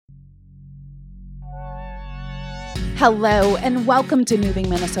Hello, and welcome to Moving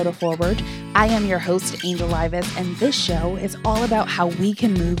Minnesota Forward. I am your host, Angel Livas, and this show is all about how we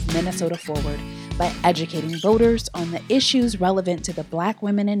can move Minnesota forward by educating voters on the issues relevant to the Black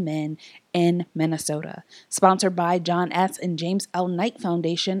women and men in Minnesota. Sponsored by John S. and James L. Knight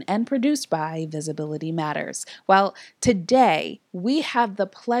Foundation and produced by Visibility Matters. Well, today we have the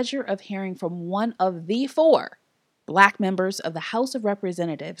pleasure of hearing from one of the four Black members of the House of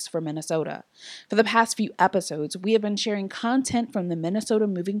Representatives for Minnesota. For the past few episodes, we have been sharing content from the Minnesota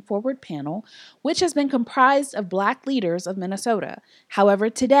Moving Forward panel, which has been comprised of Black leaders of Minnesota. However,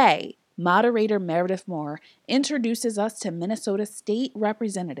 today, moderator Meredith Moore introduces us to Minnesota State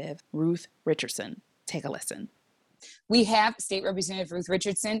Representative Ruth Richardson. Take a listen. We have State Representative Ruth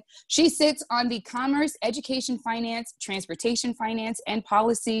Richardson. She sits on the Commerce, Education Finance, Transportation Finance, and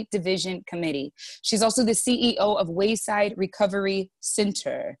Policy Division Committee. She's also the CEO of Wayside Recovery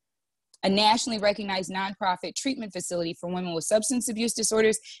Center, a nationally recognized nonprofit treatment facility for women with substance abuse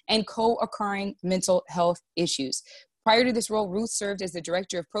disorders and co-occurring mental health issues. Prior to this role, Ruth served as the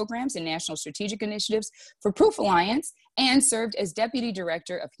Director of Programs and National Strategic Initiatives for Proof Alliance and served as Deputy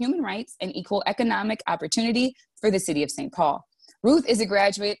Director of Human Rights and Equal Economic Opportunity for the City of St. Paul. Ruth is a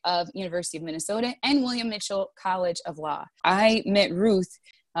graduate of University of Minnesota and William Mitchell College of Law. I met Ruth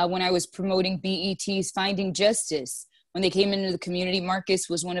when I was promoting BET's Finding Justice. When they came into the community, Marcus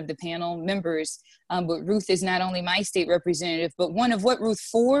was one of the panel members, but Ruth is not only my state representative, but one of what, Ruth,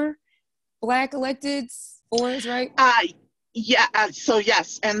 4 Black electeds? 4 is right? So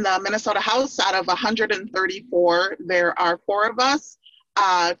yes, in the Minnesota House, out of 134, there are 4 of us,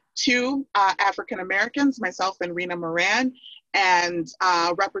 2 African Americans, myself and Rena Moran, and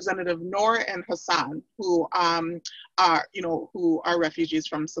Representative Noor and Hassan, who are refugees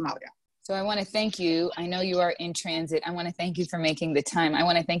from Somalia. So I want to thank you. I know you are in transit. I want to thank you for making the time. I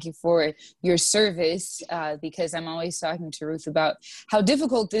want to thank you for your service because I'm always talking to Ruth about how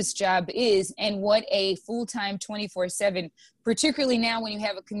difficult this job is and what a full-time 24/7, particularly now when you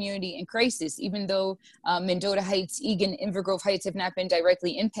have a community in crisis. Even though Mendota Heights, Eagan, Inver Grove Heights have not been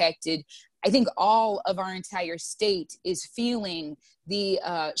directly impacted, I think all of our entire state is feeling the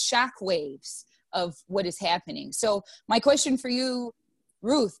shock waves of what is happening. So my question for you,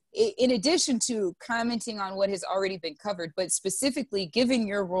 Ruth, in addition to commenting on what has already been covered, but specifically given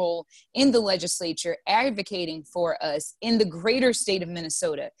your role in the legislature, advocating for us in the greater state of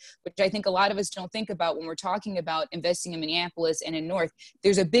Minnesota, which I think a lot of us don't think about when we're talking about investing in Minneapolis and in North,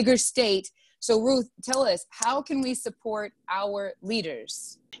 there's a bigger state. So Ruth, tell us, how can we support our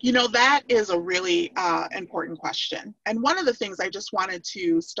leaders? You know, that is a really important question. And one of the things I just wanted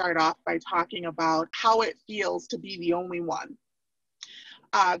to start off by talking about how it feels to be the only one.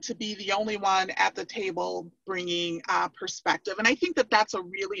 At the table bringing perspective. And I think that that's a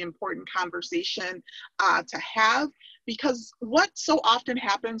really important conversation to have, because what so often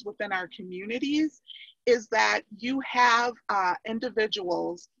happens within our communities is that you have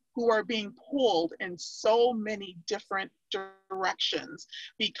individuals who are being pulled in so many different directions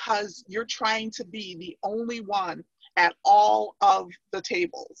because you're trying to be the only one at all of the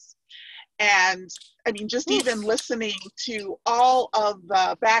tables. And I mean, just even listening to all of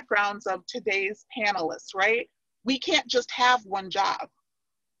the backgrounds of today's panelists, right? We can't just have one job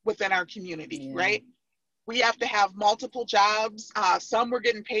within our community, right? We have to have multiple jobs. Some we're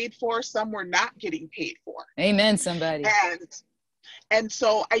getting paid for, some we're not getting paid for. Amen, somebody. And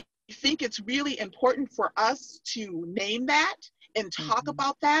so I think it's really important for us to name that and talk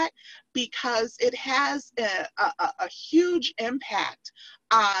about that, because it has a huge impact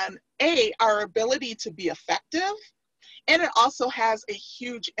on our ability to be effective, and it also has a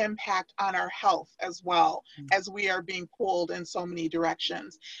huge impact on our health as well, as we are being pulled in so many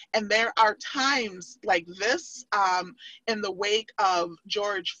directions. And there are times like this in the wake of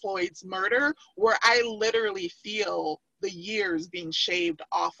George Floyd's murder where I literally feel the years being shaved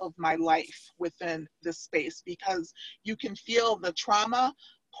off of my life within this space, because you can feel the trauma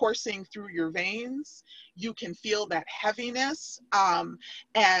coursing through your veins. You can feel that heaviness.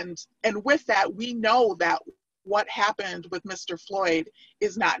 And with that, we know that what happened with Mr. Floyd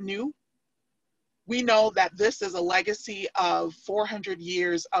is not new. We know that this is a legacy of 400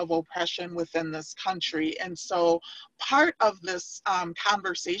 years of oppression within this country. And so part of this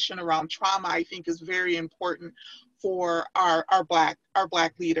conversation around trauma, I think, is very important for our Black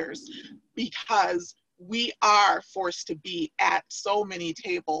leaders, because we are forced to be at so many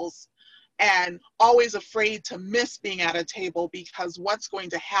tables and always afraid to miss being at a table, because what's going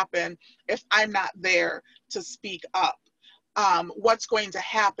to happen if I'm not there to speak up? what's going to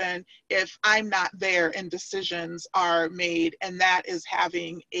happen if I'm not there and decisions are made, and that is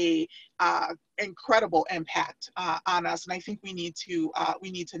having a incredible impact on us. And I think we need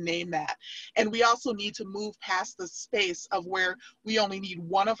to name that. And we also need to move past the space of where we only need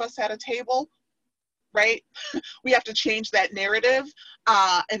one of us at a table, right? We have to change that narrative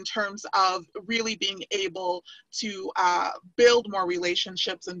in terms of really being able to build more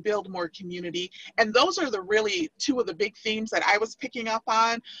relationships and build more community. And those are the really two of the big themes that I was picking up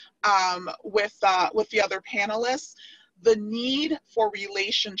on with the other panelists: the need for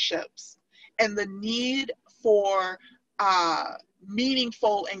relationships and the need for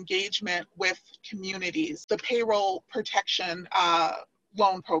meaningful engagement with communities. The payroll protection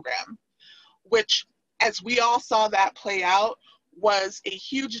loan program, which, as we all saw that play out, was a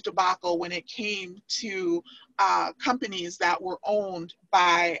huge debacle when it came to companies that were owned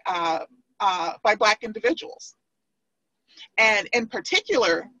by Black individuals. And in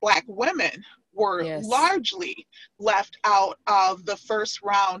particular, Black women were largely left out of the first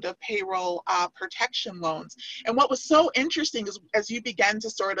round of payroll protection loans. And what was so interesting is, as you began to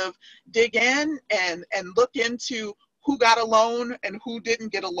sort of dig in and look into who got a loan and who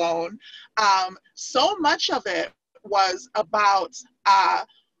didn't get a loan, so much of it was about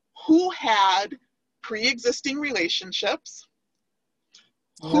who had pre-existing relationships,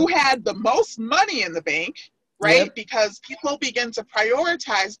 who had the most money in the bank, right? Because people begin to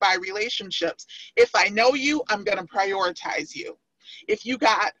prioritize by relationships. If I know you, I'm going to prioritize you. If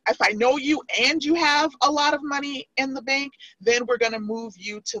I know you and you have a lot of money in the bank, then we're going to move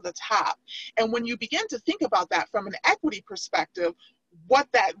you to the top. And when you begin to think about that from an equity perspective, what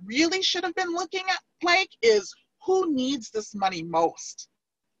that really should have been looking at like is who needs this money most.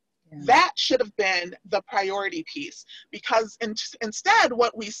 That should have been the priority piece, because instead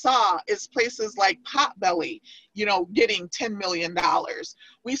what we saw is places like Potbelly, getting $10 million.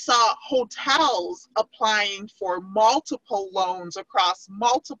 We saw hotels applying for multiple loans across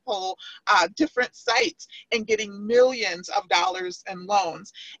multiple different sites and getting millions of dollars in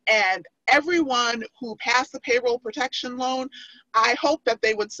loans. And everyone who passed the payroll protection loan, I hope that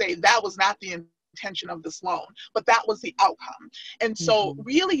they would say that was not the intention of this loan, but that was the outcome. And so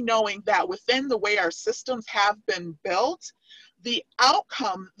really knowing that within the way our systems have been built, the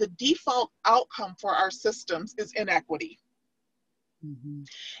outcome, the default outcome for our systems is inequity.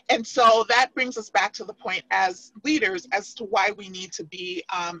 And so that brings us back to the point as leaders as to why we need to be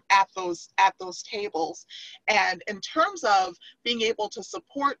at those tables. And in terms of being able to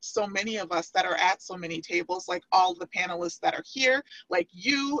support so many of us that are at so many tables, like all the panelists that are here, like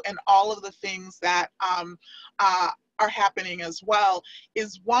you, and all of the things that are happening as well,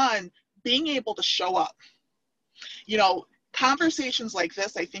 is one, being able to show up. Conversations like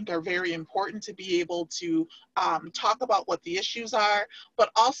this, I think, are very important to be able to talk about what the issues are, but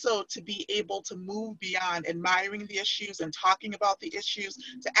also to be able to move beyond admiring the issues and talking about the issues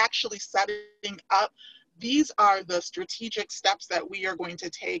to actually setting up. These are the strategic steps that we are going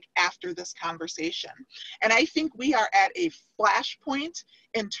to take after this conversation. And I think we are at a flashpoint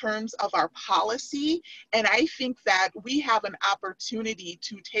in terms of our policy. And I think that we have an opportunity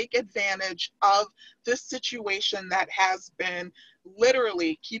to take advantage of this situation that has been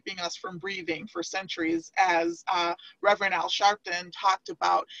literally keeping us from breathing for centuries, as Reverend Al Sharpton talked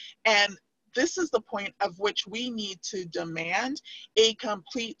about. And this is the point of which we need to demand a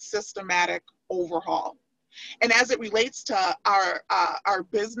complete systematic overhaul. And as it relates to our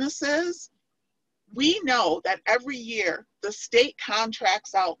businesses, we know that every year the state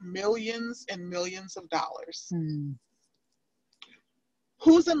contracts out millions and millions of dollars.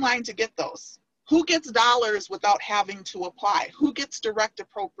 Who's in line to get those? Who gets dollars without having to apply? Who gets direct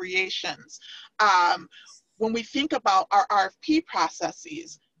appropriations? When we think about our RFP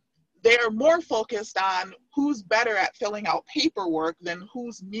processes, they're more focused on who's better at filling out paperwork than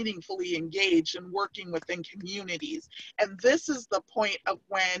who's meaningfully engaged and working within communities. And this is the point of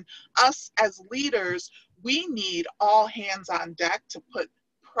when us as leaders, we need all hands on deck to put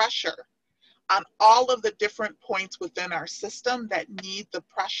pressure on all of the different points within our system that need the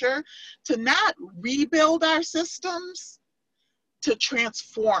pressure to not rebuild our systems, to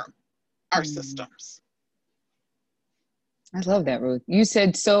transform our systems. I love that, Ruth. You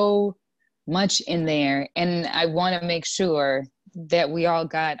said so much in there, and I want to make sure that we all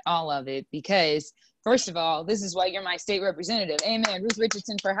got all of it, because first of all, this is why you're my state representative. Amen. Ruth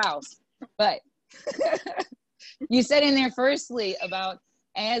Richardson for House. But you said in there firstly about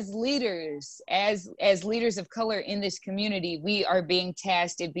as leaders, as leaders of color in this community, we are being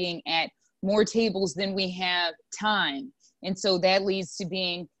tasked at being at more tables than we have time. And so that leads to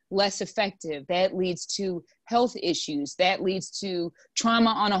being less effective. That leads to health issues. That leads to trauma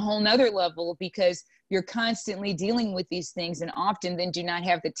on a whole nother level, because you're constantly dealing with these things and often then do not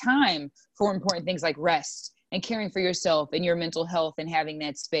have the time for important things like rest and caring for yourself and your mental health and having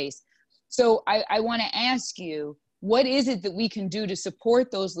that space. So I want to ask you, what is it that we can do to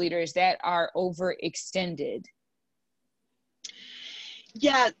support those leaders that are overextended?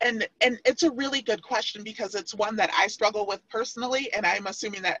 Yeah, and it's a really good question, because it's one that I struggle with personally, and I'm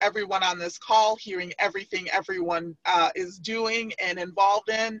assuming that everyone on this call, hearing everything everyone is doing and involved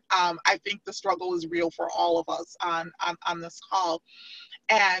in, I think the struggle is real for all of us on this call.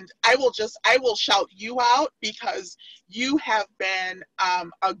 And I will shout you out, because you have been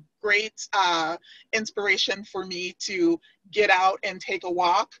a great inspiration for me to get out and take a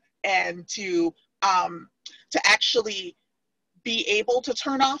walk, and to actually be able to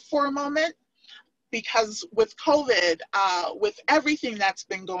turn off for a moment. Because with COVID, with everything that's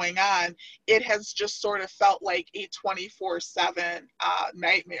been going on, it has just sort of felt like a 24/7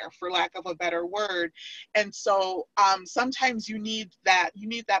 nightmare, for lack of a better word. And so sometimes you need that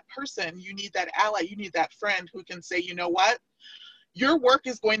person, you need that ally, you need that friend who can say, you know what, your work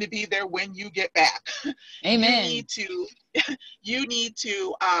is going to be there when you get back. Amen. You need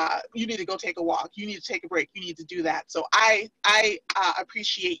to go take a walk. You need to take a break. You need to do that. So I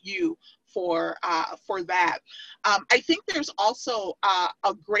appreciate you for that. I think there's also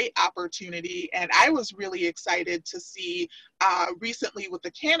a great opportunity, and I was really excited to see recently with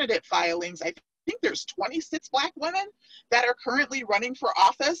the candidate filings. I think there's 26 Black women that are currently running for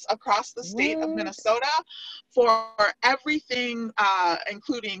office across the state of Minnesota for everything,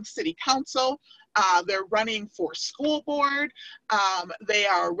 including city council. They're running for school board. They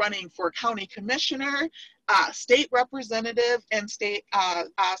are running for county commissioner, state representative, and state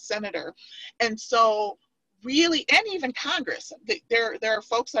senator. And so really, and even Congress, there are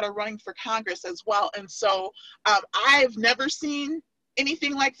folks that are running for Congress as well. And so I've never seen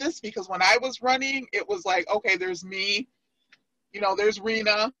anything like this, because when I was running, it was like, okay, there's me, there's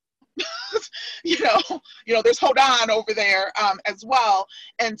Rena, there's Hodan over there as well.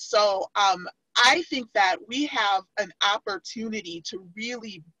 And so I think that we have an opportunity to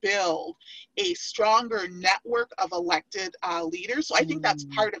really build a stronger network of elected leaders. So I think that's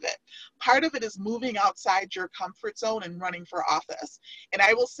part of it. Part of it is moving outside your comfort zone and running for office. And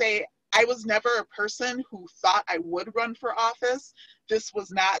I will say, I was never a person who thought I would run for office. This was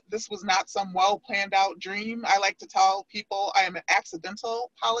not some well planned out dream. I like to tell people I am an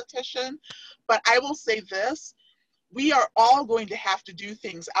accidental politician. But I will say this: we are all going to have to do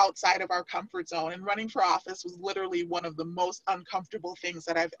things outside of our comfort zone. And running for office was literally one of the most uncomfortable things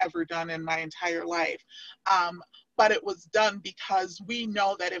that I've ever done in my entire life. But it was done because we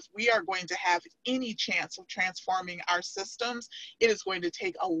know that if we are going to have any chance of transforming our systems, it is going to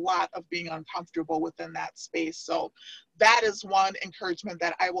take a lot of being uncomfortable within that space. So that is one encouragement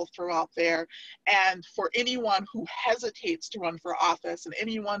that I will throw out there. And for anyone who hesitates to run for office, and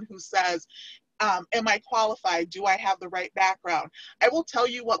anyone who says, am I qualified? Do I have the right background? I will tell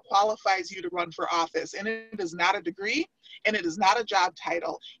you what qualifies you to run for office. And it is not a degree, and it is not a job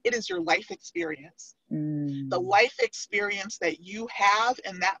title. It is your life experience. The life experience that you have,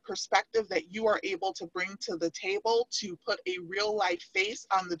 and that perspective that you are able to bring to the table to put a real life face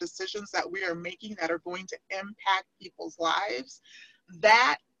on the decisions that we are making that are going to impact people's lives.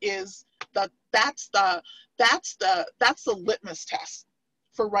 That's the litmus test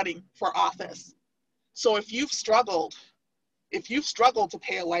for running for office. So if you've struggled to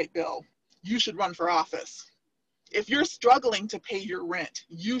pay a light bill, you should run for office. If you're struggling to pay your rent,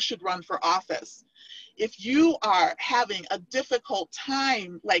 you should run for office. If you are having a difficult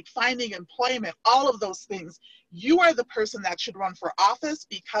time, like finding employment, all of those things, you are the person that should run for office,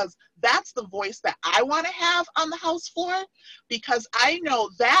 because that's the voice that I want to have on the House floor, because I know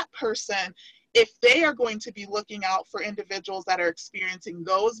that person, if they are going to be looking out for individuals that are experiencing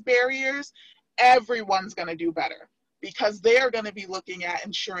those barriers, everyone's going to do better, because they are going to be looking at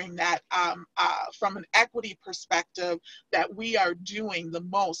ensuring that from an equity perspective, that we are doing the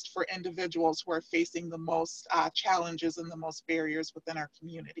most for individuals who are facing the most challenges and the most barriers within our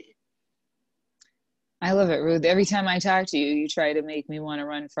community. I love it, Ruth. Every time I talk to you, you try to make me want to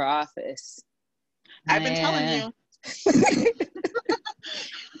run for office. I've been telling you.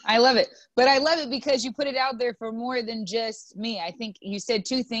 I love it. But I love it because you put it out there for more than just me. I think you said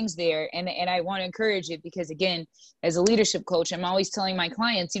two things there, and I want to encourage it, because again, as a leadership coach, I'm always telling my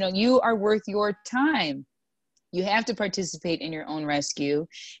clients, you are worth your time. You have to participate in your own rescue.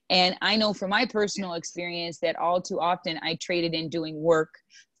 And I know from my personal experience that all too often I traded in doing work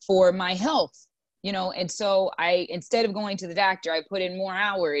for my health. you know, and so instead of going to the doctor, I put in more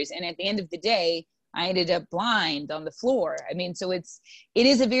hours. And at the end of the day, I ended up blind on the floor. I mean, so it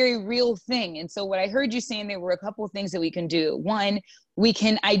is a very real thing. And so what I heard you saying, there were a couple of things that we can do. One, we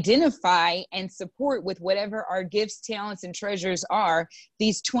can identify and support with whatever our gifts, talents, and treasures are,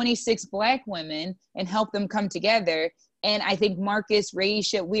 these 26 Black women, and help them come together. And I think Marcus,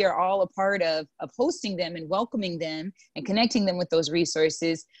 Raisha, we are all a part of hosting them and welcoming them and connecting them with those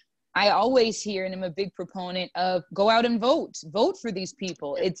resources. I always hear, and I'm a big proponent of, go out and vote for these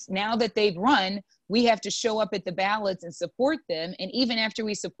people. It's now that they've run, we have to show up at the ballots and support them. And even after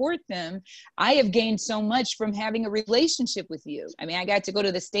we support them, I have gained so much from having a relationship with you. I mean, I got to go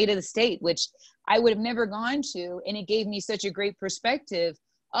to the State of the State, which I would have never gone to. And it gave me such a great perspective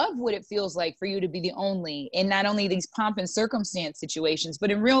of what it feels like for you to be the only, in not only these pomp and circumstance situations,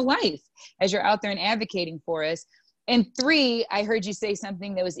 but in real life, as you're out there and advocating for us. And three, I heard you say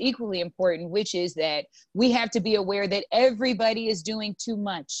something that was equally important, which is that we have to be aware that everybody is doing too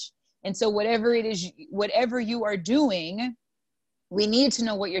much. And so whatever it is, whatever you are doing, we need to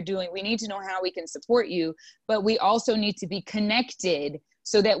know what you're doing. We need to know how we can support you, but we also need to be connected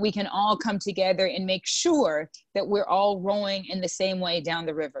so that we can all come together and make sure that we're all rowing in the same way down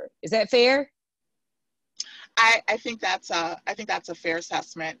the river. Is that fair? I think that's a fair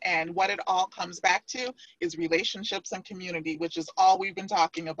assessment. And what it all comes back to is relationships and community, which is all we've been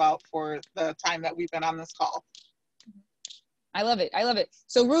talking about for the time that we've been on this call. I love it. I love it.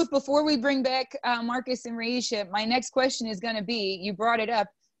 So Ruth, before we bring back Marcus and Raisha, my next question is going to be, you brought it up,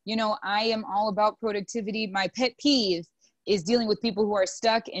 you know, I am all about productivity. My pet peeve is dealing with people who are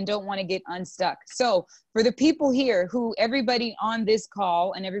stuck and don't want to get unstuck. So for the people here who, everybody on this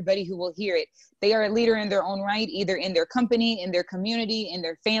call and everybody who will hear it, they are a leader in their own right, either in their company, in their community, in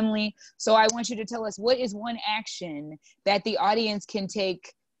their family. So I want you to tell us, what is one action that the audience can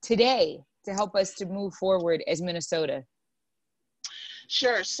take today to help us to move forward as Minnesota?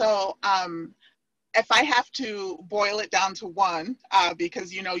 Sure. So if I have to boil it down to one,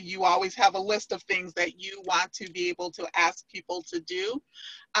 because you know you always have a list of things that you want to be able to ask people to do.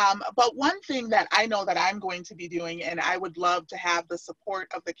 But one thing that I know that I'm going to be doing, and I would love to have the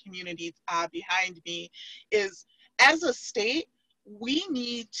support of the community behind me, is as a state, we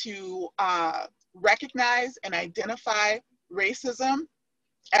need to recognize and identify racism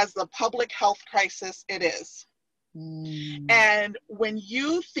as the public health crisis it is. And when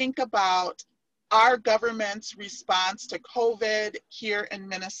you think about our government's response to COVID here in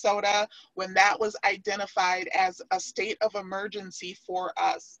Minnesota, when that was identified as a state of emergency for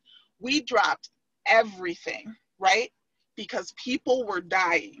us, we dropped everything, right? Because people were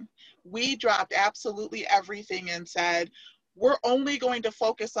dying. We dropped absolutely everything and said, we're only going to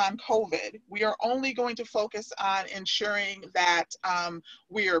focus on COVID. We are only going to focus on ensuring that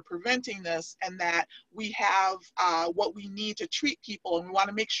we are preventing this and that we have what we need to treat people. And we want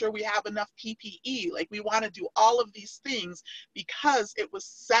to make sure we have enough PPE. Like, we want to do all of these things because it was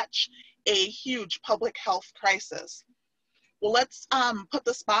such a huge public health crisis. Well, let's put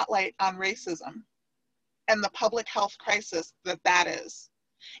the spotlight on racism and the public health crisis that is.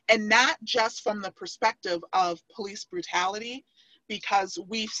 And not just from the perspective of police brutality, because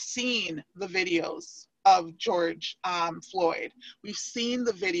we've seen the videos of George Floyd. We've seen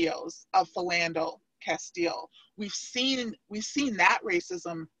the videos of Philando Castile. We've seen that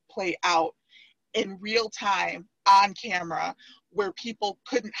racism play out in real time on camera where people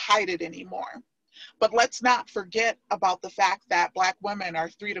couldn't hide it anymore. But let's not forget about the fact that Black women are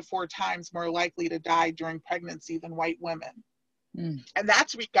 3 to 4 times more likely to die during pregnancy than white women. And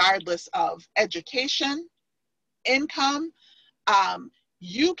that's regardless of education, income.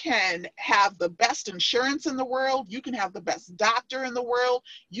 You can have the best insurance in the world. You can have the best doctor in the world.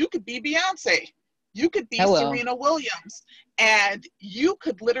 You could be Beyonce. You could be Serena Williams. And you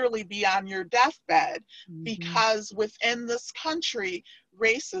could literally be on your deathbed because within this country,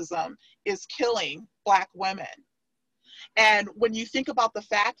 racism is killing Black women. And when you think about the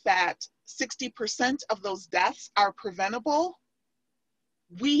fact that 60% of those deaths are preventable,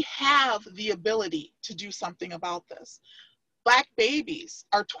 we have the ability to do something about this. Black babies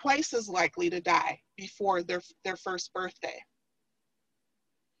are twice as likely to die before their first birthday.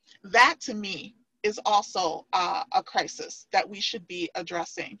 That, to me, is also a crisis that we should be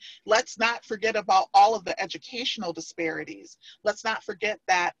addressing. Let's not forget about all of the educational disparities. Let's not forget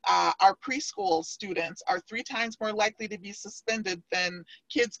that our preschool students are 3 times more likely to be suspended than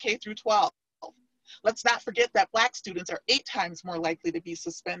kids K through 12. Let's not forget that Black students are 8 times more likely to be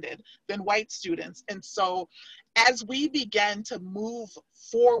suspended than white students. And so as we begin to move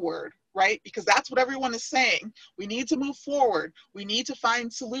forward right? Because that's what everyone is saying. We need to move forward. We need to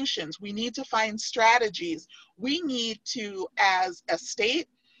find solutions. We need to find strategies. We need to, as a state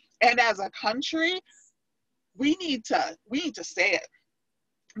and as a country, we need to say it.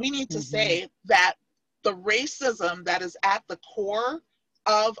 We need to say that the racism that is at the core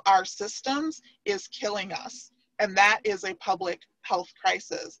of our systems is killing us. And that is a public health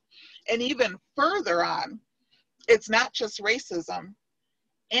crisis. And even further on, it's not just racism,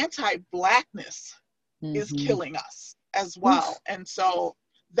 anti-Blackness is killing us as well. And so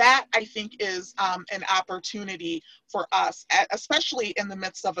that, I think, is an opportunity for us, especially in the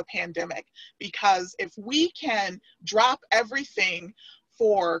midst of a pandemic, because if we can drop everything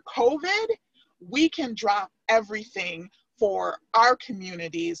for COVID, we can drop everything for our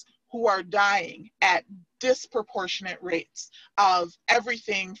communities who are dying at disproportionate rates of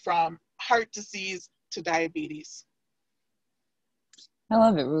everything from heart disease to diabetes. I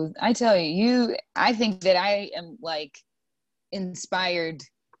love it, Ruth. I tell you, I think that I am like inspired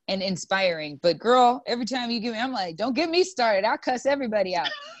and inspiring, but girl, every time you give me, I'm like, don't get me started. I'll cuss everybody out.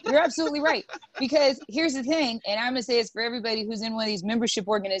 You're absolutely right. Because here's the thing, and I'm gonna say it's for everybody who's in one of these membership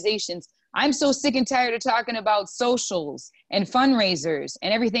organizations. I'm so sick and tired of talking about socials and fundraisers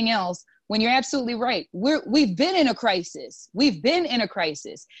and everything else when you're absolutely right. We've been in a crisis. We've been in a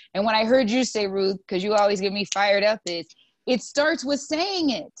crisis. And what I heard you say, Ruth, because you always get me fired up, is it starts with saying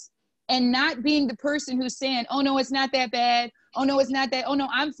it and not being the person who's saying, oh no, it's not that bad. Oh no, it's not that. Oh no,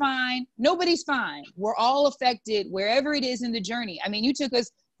 I'm fine. Nobody's fine. We're all affected wherever it is in the journey. I mean, you took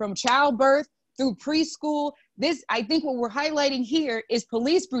us from childbirth through preschool. This, I think what we're highlighting here is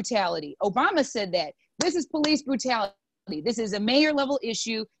police brutality. Obama said that. This is police brutality. This is a mayor level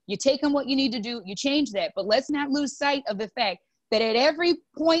issue. You take on what you need to do, you change that. But let's not lose sight of the fact that at every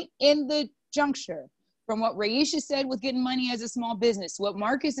point in the juncture, from what Raisha said with getting money as a small business, what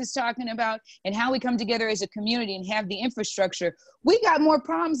Marcus is talking about and how we come together as a community and have the infrastructure, we got more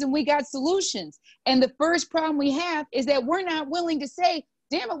problems than we got solutions. And the first problem we have is that we're not willing to say,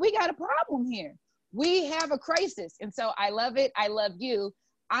 damn it, we got a problem here. We have a crisis. And so I love it. I love you.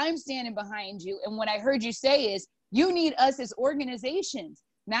 I'm standing behind you. And what I heard you say is you need us as organizations,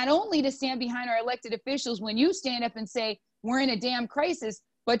 not only to stand behind our elected officials when you stand up and say, we're in a damn crisis,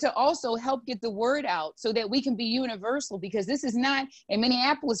 but to also help get the word out so that we can be universal, because this is not a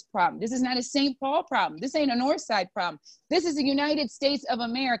Minneapolis problem. This is not a St. Paul problem. This ain't a North Side problem. This is a United States of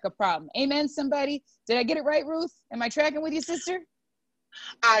America problem. Amen, somebody? Did I get it right, Ruth? Am I tracking with you, sister?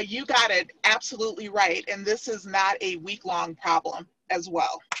 You got it absolutely right. And this is not a week-long problem as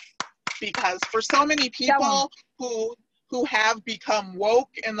well. Because for so many people who have become woke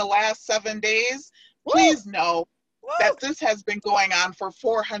in the last 7 days, please know that this has been going on for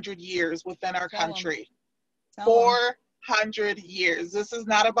 400 years within our country. 400 years. This is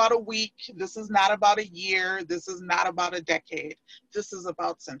not about a week. This is not about a year. This is not about a decade. This is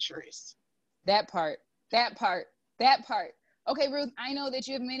about centuries. That part. Okay, Ruth, I know that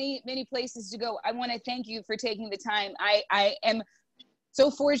you have many, many places to go. I want to thank you for taking the time. I am so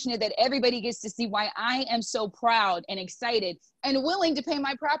fortunate that everybody gets to see why I am so proud and excited and willing to pay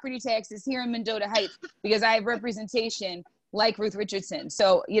my property taxes here in Mendota Heights, because I have representation like Ruth Richardson.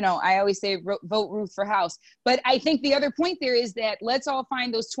 So, you know, I always say vote Ruth for House. But I think the other point there is that let's all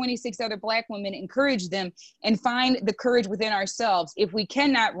find those 26 other Black women, encourage them, and find the courage within ourselves, if we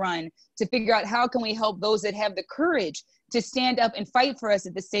cannot run, to figure out how can we help those that have the courage to stand up and fight for us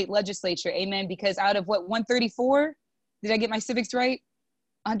at the state legislature. Amen. Because out of what, 134? Did I get my civics right?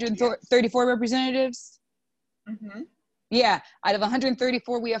 134 representatives? Mm-hmm. Yeah, out of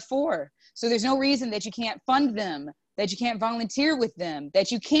 134, we have 4. So there's no reason that you can't fund them, that you can't volunteer with them,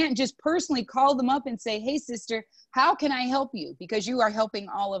 that you can't just personally call them up and say, hey, sister, how can I help you? Because you are helping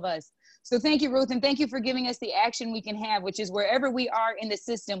all of us. So thank you, Ruth, and thank you for giving us the action we can have, which is wherever we are in the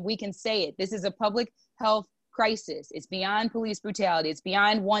system, we can say it. This is a public health crisis. It's beyond police brutality. It's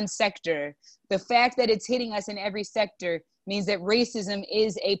beyond one sector. The fact that it's hitting us in every sector means that racism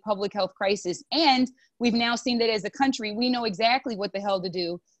is a public health crisis. And we've now seen that as a country, we know exactly what the hell to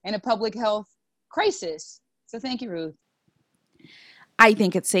do in a public health crisis. So thank you, Ruth. I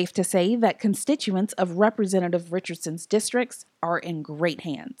think it's safe to say that constituents of Representative Richardson's districts are in great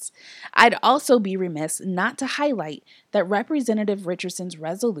hands. I'd also be remiss not to highlight that Representative Richardson's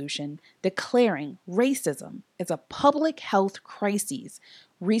resolution declaring racism is a public health crisis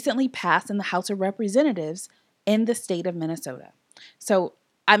recently passed in the House of Representatives in the state of Minnesota. So,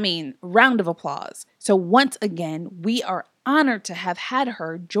 round of applause. So once again, we are honored to have had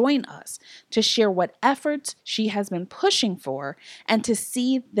her join us to share what efforts she has been pushing for and to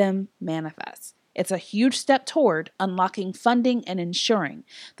see them manifest. It's a huge step toward unlocking funding and ensuring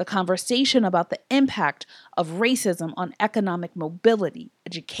the conversation about the impact of racism on economic mobility,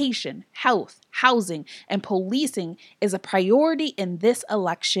 education, health, housing, and policing is a priority in this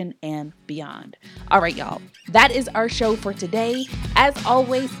election and beyond. All right, y'all, that is our show for today. As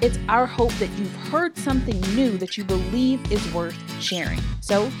always, it's our hope that you've heard something new that you believe is worth sharing.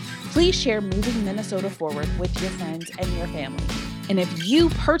 So please share Moving Minnesota Forward with your friends and your family. And if you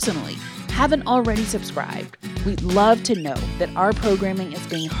personally haven't already subscribed, we'd love to know that our programming is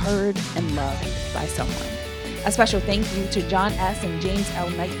being heard and loved by someone. A special thank you to John S. and James L.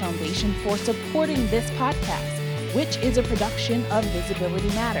 Knight Foundation for supporting this podcast, which is a production of Visibility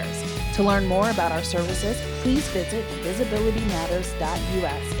Matters. To learn more about our services, please visit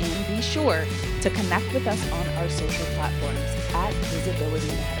visibilitymatters.us and be sure to connect with us on our social platforms at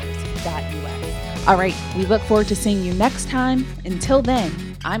visibilitymatters.us. All right, we look forward to seeing you next time. Until then,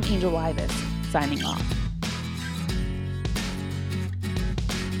 I'm Angel Livis, signing off.